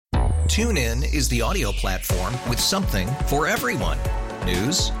TuneIn is the audio platform with something for everyone.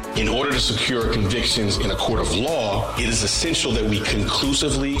 News. In order to secure convictions in a court of law, it is essential that we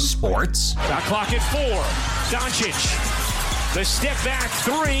conclusively. Sports. Shot clock at 4. Doncic. The step back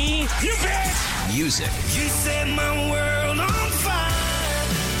 3. You bet. Music. You set my world on fire.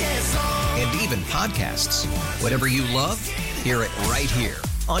 Yes, and even podcasts. Whatever you love, hear it right here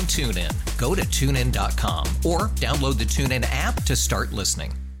on TuneIn. Go to TuneIn.com or download the TuneIn app to start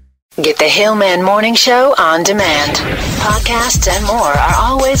listening. Get the Hillman Morning Show on demand. Podcasts and more are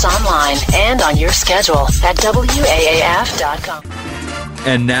always online and on your schedule at WAAF.com.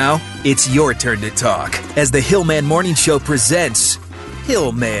 And now, it's your turn to talk as the Hillman Morning Show presents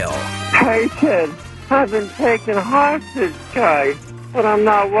Hill Mail. Hey, kid, I've been taken hostage, guy, but I'm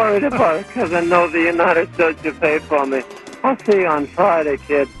not worried about it because I know the United States will pay for me. I'll see you on Friday,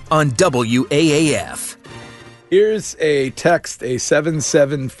 kid. On WAAF. Here's a text, a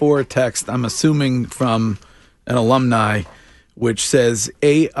 774 text, I'm assuming from an alumni, which says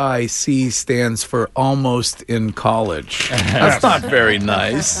AIC stands for Almost in College. That's not very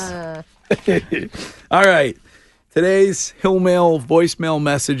nice. All right. Today's Hill Mail voicemail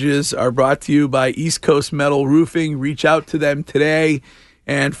messages are brought to you by East Coast Metal Roofing. Reach out to them today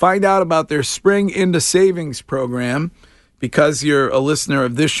and find out about their Spring Into Savings program. Because you're a listener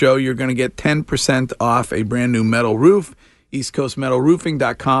of this show, you're going to get 10% off a brand new metal roof.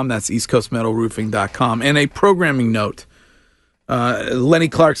 EastCoastMetalRoofing.com. That's EastCoastMetalRoofing.com. And a programming note. Lenny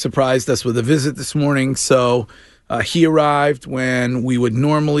Clark surprised us with a visit this morning. So he arrived when we would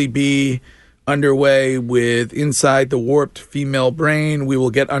normally be underway with Inside the Warped Female Brain. We will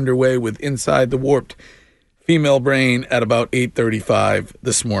get underway with Inside the Warped Female Brain at about 8:35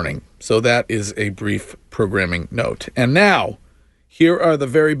 this morning. So that is a brief programming note. And now, here are the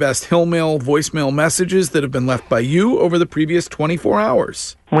very best Hill Mail voicemail messages that have been left by you over the previous 24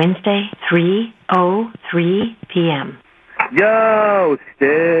 hours. Wednesday, 3:03 p.m. Yo,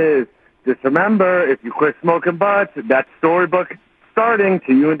 Stiz. Just remember, if you quit smoking butts, that storybook starting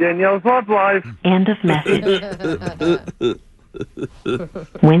to you and Danielle's love life. End of message.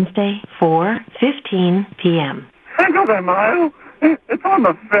 Wednesday, 4:15 p.m. Cinco de Mayo? It's on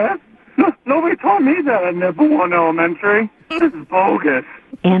the 5th? Nobody told me that I never won elementary. This is bogus.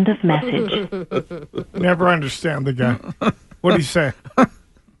 End of message. Never understand the guy. What do you say?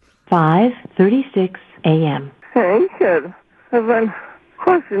 5:36 a.m. Hey, kid. I've been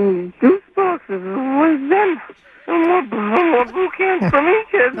crushing juice boxes with them. More boot camps for me,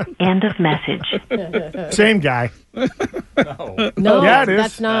 kid. End of message. Same guy. No, yeah, it is.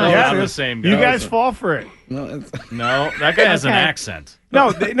 that's not. Yeah, Not the same guy. You guys fall for it. No, that guy has an accent. No,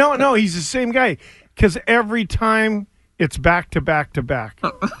 he's the same guy. Because every time it's back to back to back.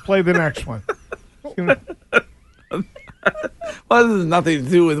 Play the next one. Well, this has nothing to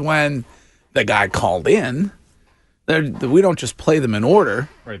do with when the guy called in. We don't just play them in order.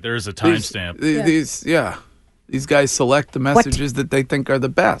 Right, there's a timestamp. These guys select the messages that they think are the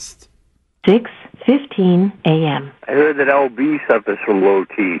best. 6:15 a.m. I heard that LB suffers from low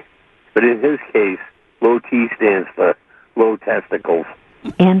T, but in his case, low T stands for low testicles.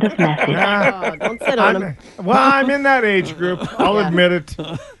 End of message. Oh, don't sit on him. Well, I'm in that age group. I'll admit it.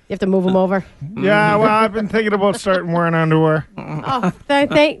 You have to move him over. Yeah, well, I've been thinking about starting wearing underwear. Oh,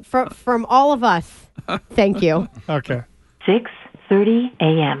 from all of us. Thank you. Okay. 6:30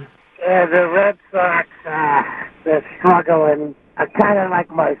 a.m. Yeah, the Red Sox, they're struggling. I kind of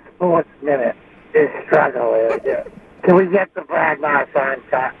like my sports minute. They're struggling. Can we get the Brad Moss on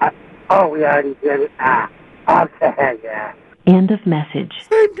time? We already did it. Okay, yeah. End of message.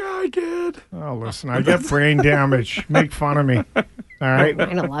 Same guy, kid. Oh, listen, I get brain damage. Make fun of me. All right?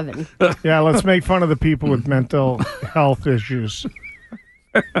 9/11. Yeah, let's make fun of the people with mental health issues.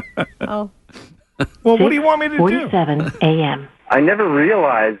 Oh. Well, what do you want me to do? 47 a.m. I never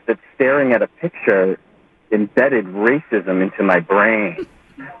realized that staring at a picture embedded racism into my brain.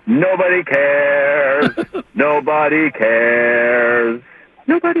 Nobody cares. Nobody cares.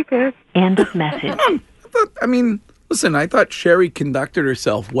 Nobody cares. End of message. Listen, I thought Sherry conducted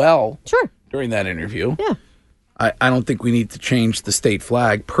herself well during that interview. Yeah. I don't think we need to change the state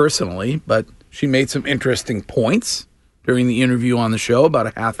flag personally, but she made some interesting points during the interview on the show about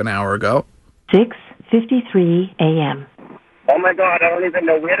a half an hour ago. 6:53 a.m. Oh, my God, I don't even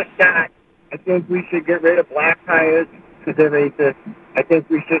know where to start. I think we should get rid of black tires because they're racist. I think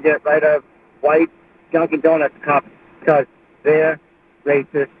we should get rid of white Dunkin' Donuts cups because they're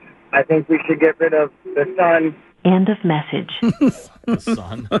racist. I think we should get rid of the sun. End of message. The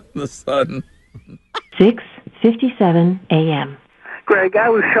sun. The sun. 6:57 a.m. Greg, I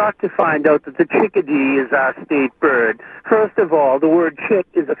was shocked to find out that the chickadee is our state bird. First of all, the word chick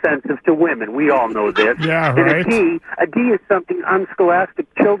is offensive to women. We all know this. Yeah, And right. a D is something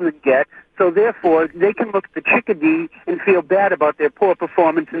unscholastic children get, so therefore they can look at the chickadee and feel bad about their poor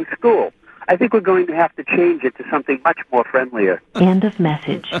performance in school. I think we're going to have to change it to something much more friendlier. End of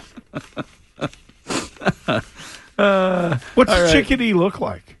message. What's a chickadee look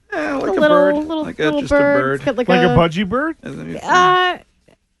like? Like a a little, bird. little, Like little just a bird. bird. It's got like Like a budgie bird?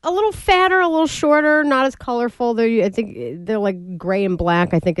 a little fatter, a little shorter, not as colorful. I think they're like gray and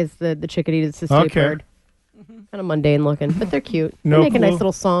black. I think is the chickadee. It's the state Okay. bird. Kind of mundane looking, but they're cute. No they make a nice clue.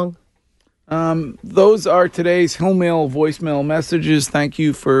 little song. Those are today's Hillmail voicemail messages. Thank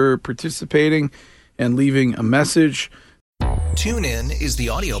you for participating and leaving a message. TuneIn is the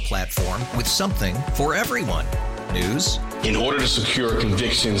audio platform with something for everyone. News. In order to secure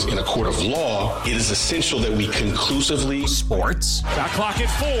convictions in a court of law, it is essential that we conclusively. Sports. Shot clock at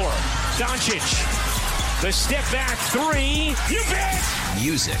 4. Doncic. The step back 3. You bet.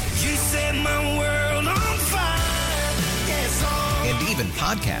 Music. You set my world on fire. Yes, And even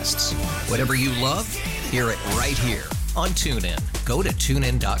podcasts. Whatever you love, hear it right here on TuneIn. Go to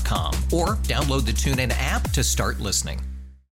TuneIn.com or download the TuneIn app to start listening.